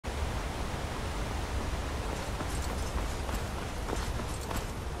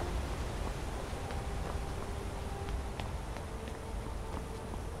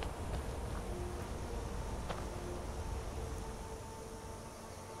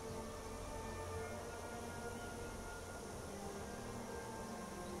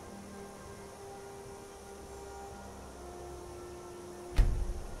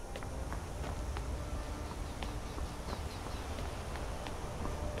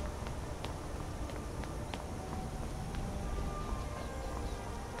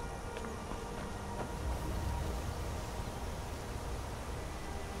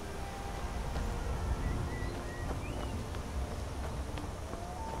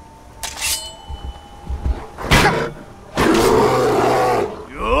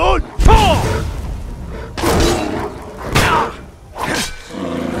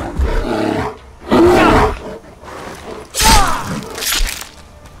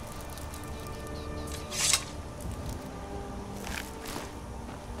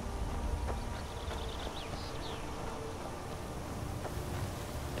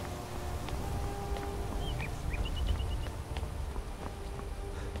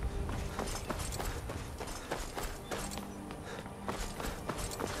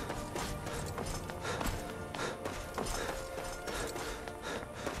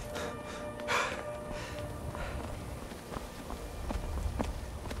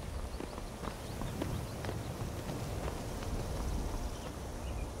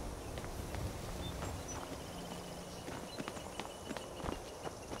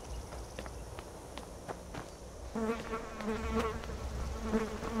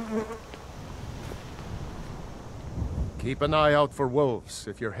Keep an eye out for wolves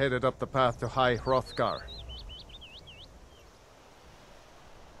if you're headed up the path to High Hrothgar.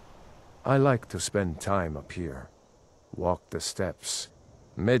 I like to spend time up here. Walk the steps.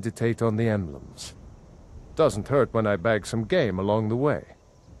 Meditate on the emblems. Doesn't hurt when I bag some game along the way.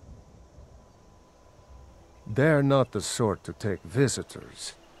 They're not the sort to take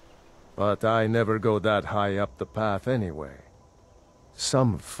visitors. But I never go that high up the path anyway.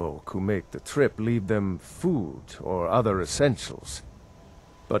 Some folk who make the trip leave them food or other essentials,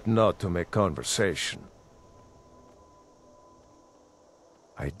 but not to make conversation.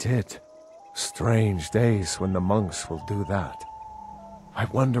 I did. Strange days when the monks will do that. I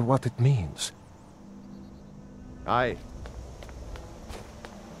wonder what it means. Aye.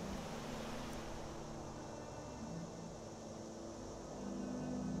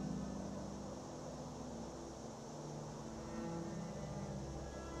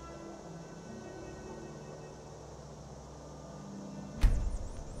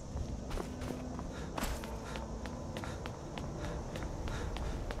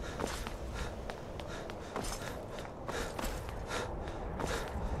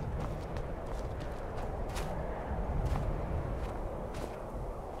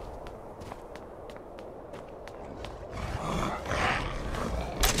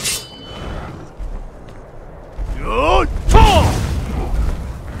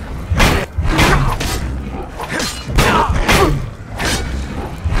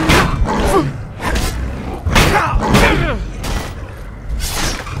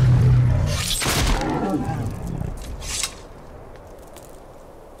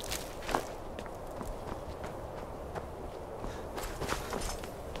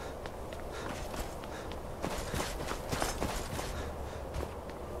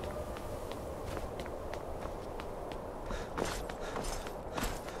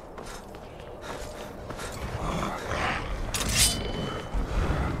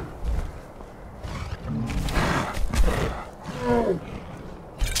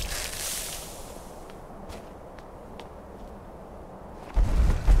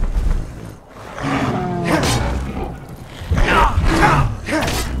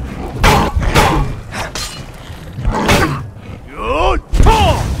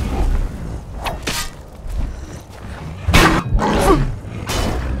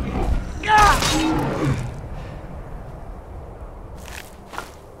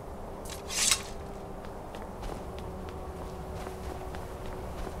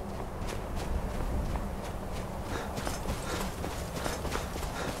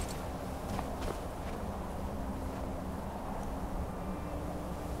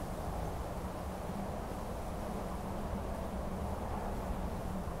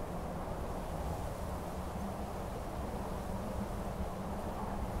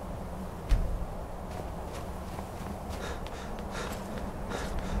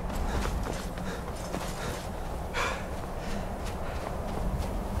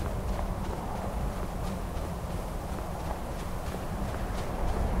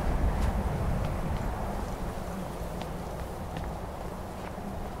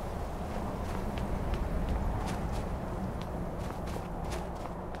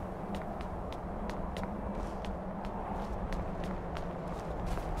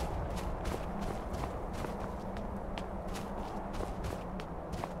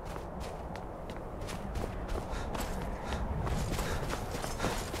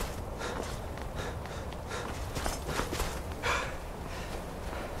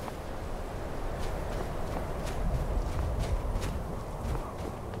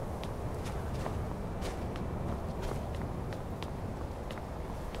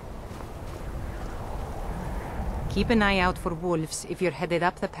 Keep an eye out for wolves if you're headed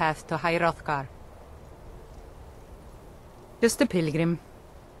up the path to High Hrothgar. Just a pilgrim.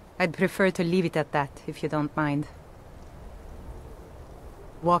 I'd prefer to leave it at that, if you don't mind.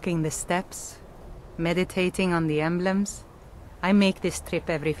 Walking the steps, meditating on the emblems. I make this trip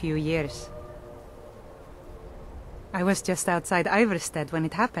every few years. I was just outside Iverstead when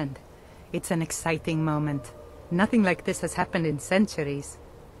it happened. It's an exciting moment. Nothing like this has happened in centuries.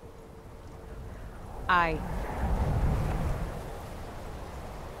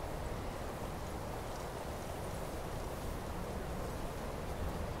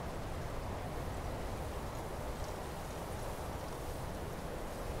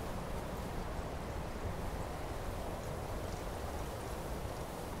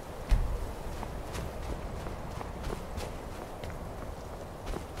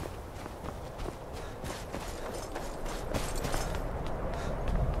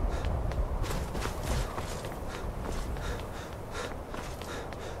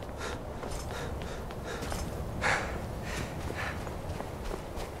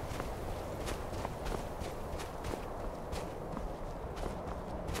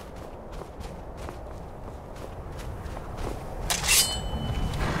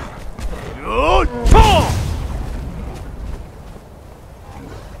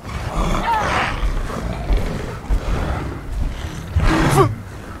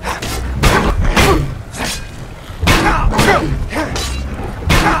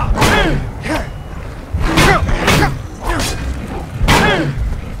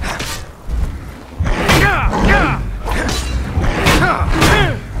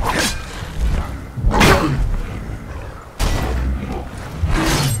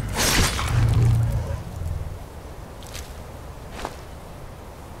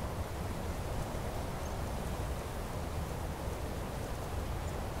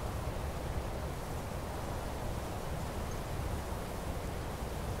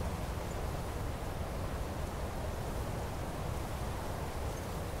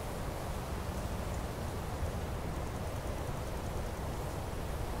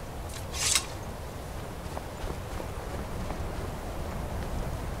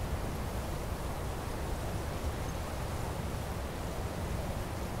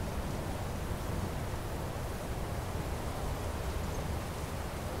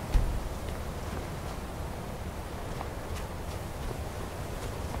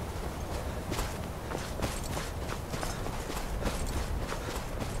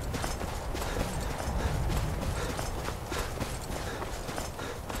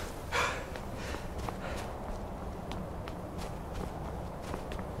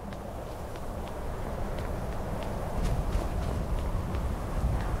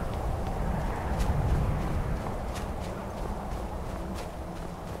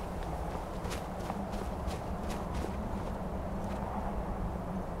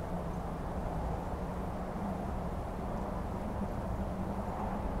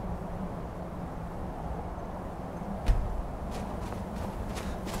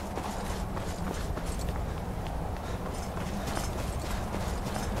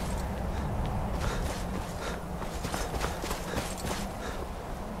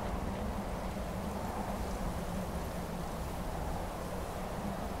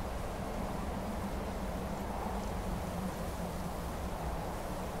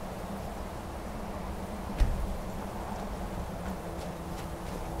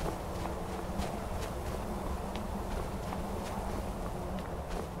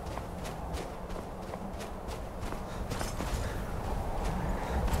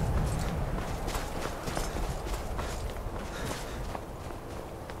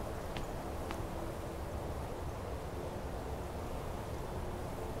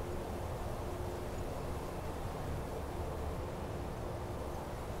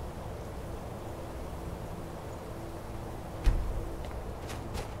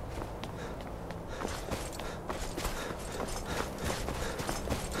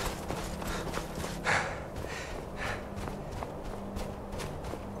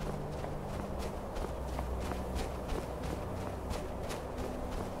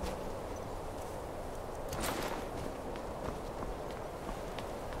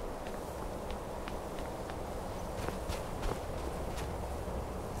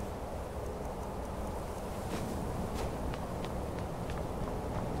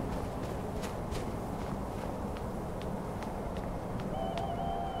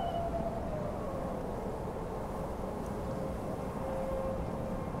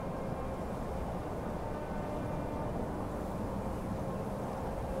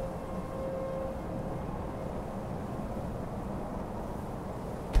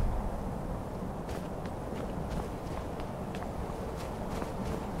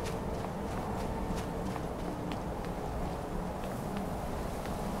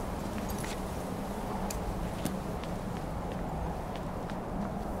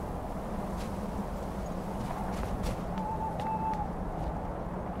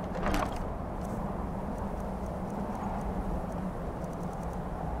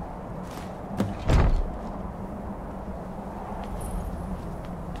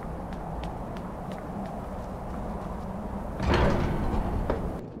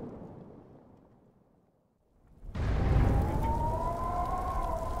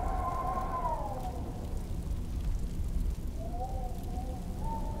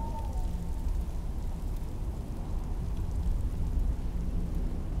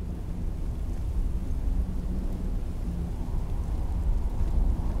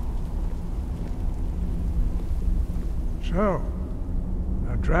 So,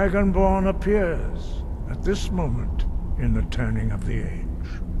 a Dragonborn appears at this moment in the turning of the age.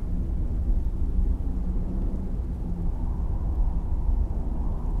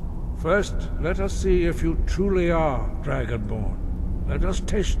 First, let us see if you truly are Dragonborn. Let us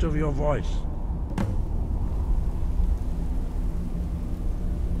taste of your voice.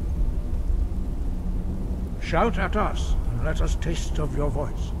 Shout at us, and let us taste of your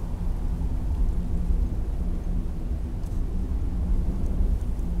voice.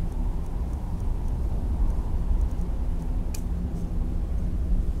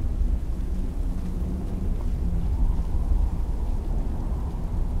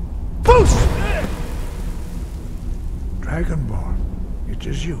 Dragonborn, it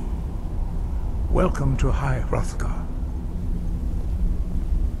is you. Welcome to High Hrothgar.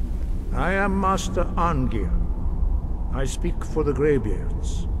 I am Master Arngeir. I speak for the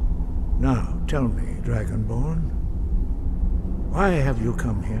Greybeards. Now, tell me, Dragonborn, why have you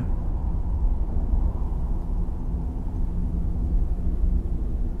come here?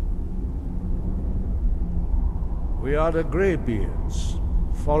 We are the Greybeards,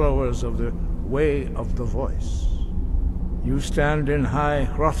 followers of the Way of the Voice. You stand in High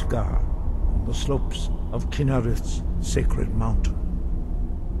Hrothgar, on the slopes of Kinnarith's sacred mountain.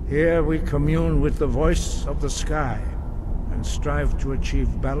 Here we commune with the voice of the sky, and strive to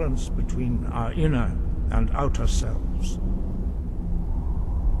achieve balance between our inner and outer selves.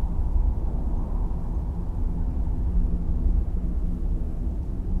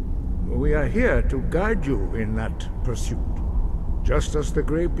 We are here to guide you in that pursuit, just as the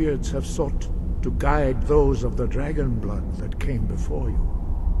Greybeards have sought to guide those of the dragon blood that came before you.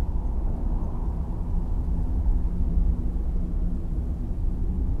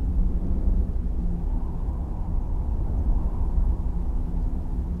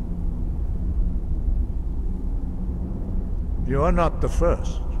 You are not the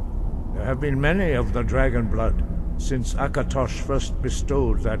first. There have been many of the dragon blood since Akatosh first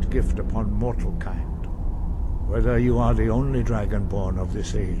bestowed that gift upon mortal kind. Whether you are the only dragonborn of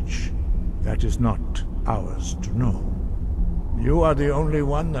this age, that is not ours to know. You are the only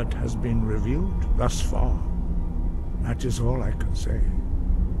one that has been revealed thus far. That is all I can say.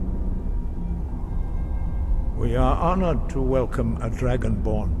 We are honored to welcome a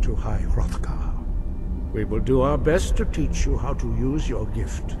dragonborn to High Hrothgar. We will do our best to teach you how to use your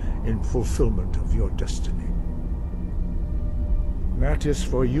gift in fulfillment of your destiny. That is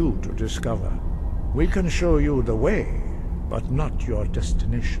for you to discover. We can show you the way, but not your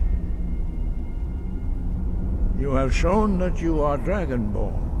destination. You have shown that you are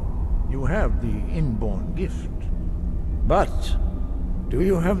Dragonborn. You have the inborn gift. But do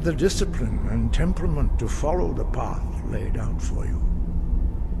you have the discipline and temperament to follow the path laid out for you?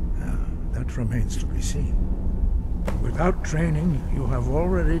 That remains to be seen. Without training, you have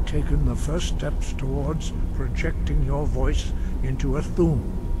already taken the first steps towards projecting your voice into a thum,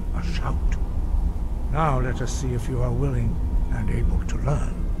 a shout. Now let us see if you are willing and able to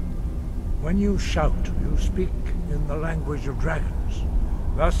learn. When you shout, you speak in the language of dragons.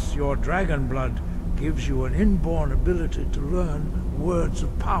 Thus, your dragon blood gives you an inborn ability to learn words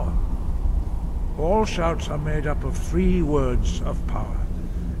of power. All shouts are made up of 3 words of power.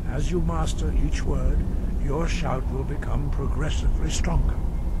 As you master each word, your shout will become progressively stronger.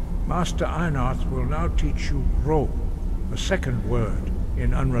 Master Einarth will now teach you Ro, the second word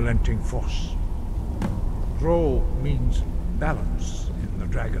in Unrelenting Force. Ro means balance in the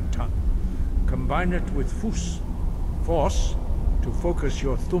dragon tongue. Combine it with Fus, force, to focus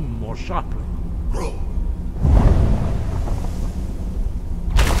your thumb more sharply. Ro.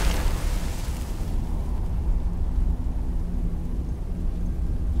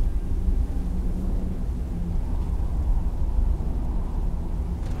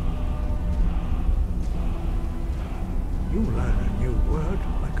 You learn a new word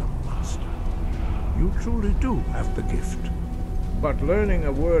like a master. You truly do have the gift. But learning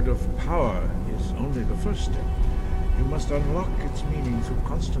a word of power is only the first step. You must unlock its meaning through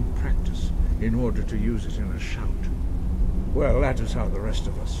constant practice in order to use it in a shout. Well, that is how the rest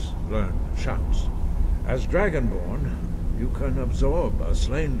of us learn shouts. As Dragonborn, you can absorb a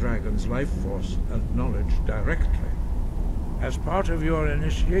slain dragon's life force and knowledge directly. As part of your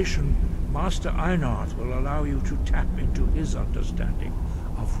initiation, Master Einarth will allow you to tap into his understanding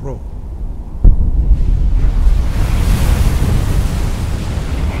of Ro.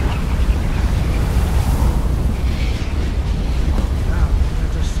 Now,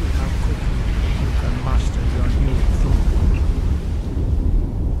 let us see how quickly you can master your new flute.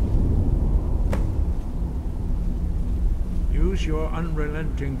 Use your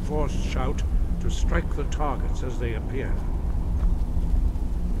unrelenting force shout to strike the targets as they appear.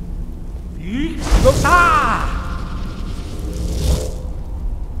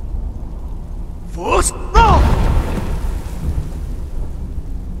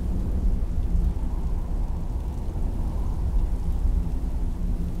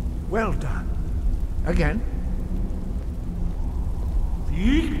 Well done. Again.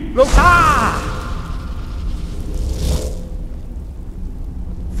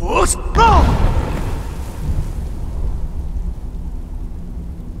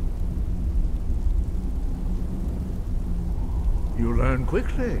 You learn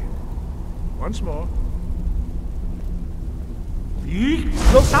quickly. Once more.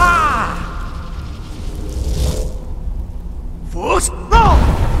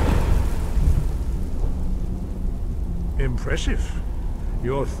 Impressive.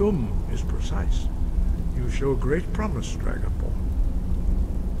 Your thumb is precise. You show great promise, Dragonborn.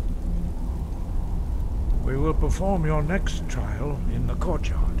 We will perform your next trial in the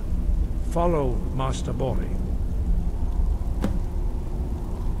courtyard. Follow Master Bori.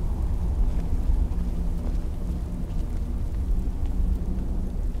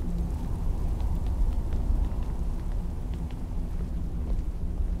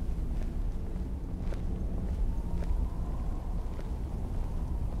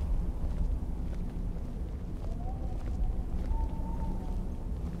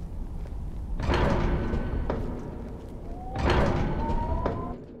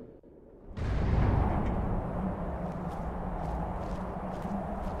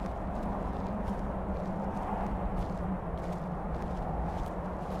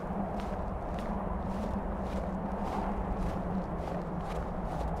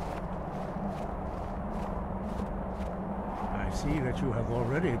 I see that you have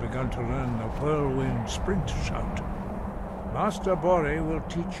already begun to learn the Whirlwind Sprint shout. Master Bori will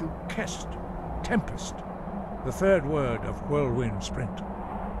teach you Kest, Tempest, the third word of Whirlwind Sprint.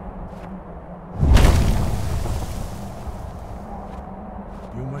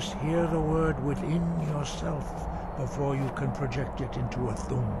 You must hear the word within yourself before you can project it into a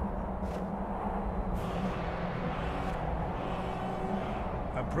thum.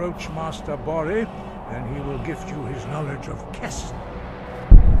 Approach Master Bori, and he will gift you his knowledge of Kest.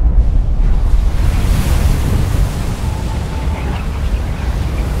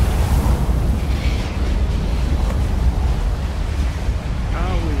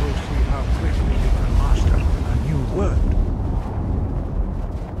 Now we will see how quickly you can master a new word.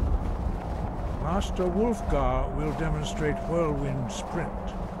 Master Hrothgar will demonstrate Whirlwind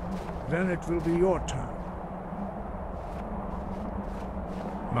Sprint. Then it will be your turn.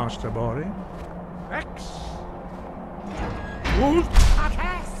 Master Bori? X.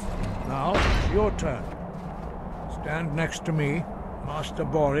 Now it's your turn. Stand next to me. Master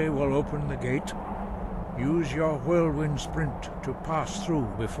Bori will open the gate. Use your Whirlwind Sprint to pass through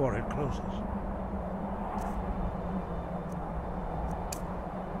before it closes.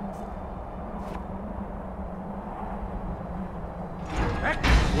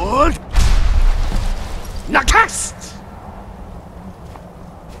 What? Nakast!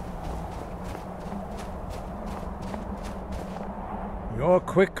 Your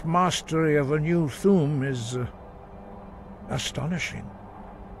quick mastery of a new thum is astonishing.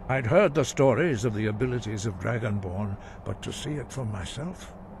 I'd heard the stories of the abilities of Dragonborn, but to see it for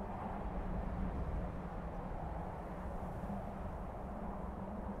myself...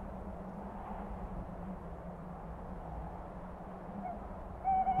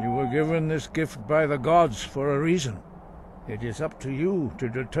 You were given this gift by the gods for a reason. It is up to you to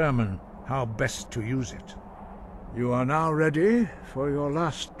determine how best to use it. You are now ready for your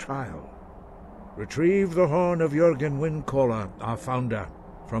last trial. Retrieve the horn of Jürgen Windcaller, our founder,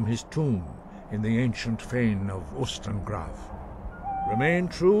 from his tomb in the ancient fane of Ostengrav. Remain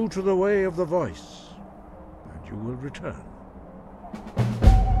true to the way of the voice, and you will return.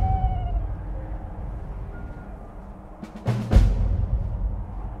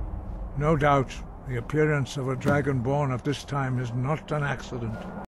 No doubt, the appearance of a Dragonborn at this time is not an accident.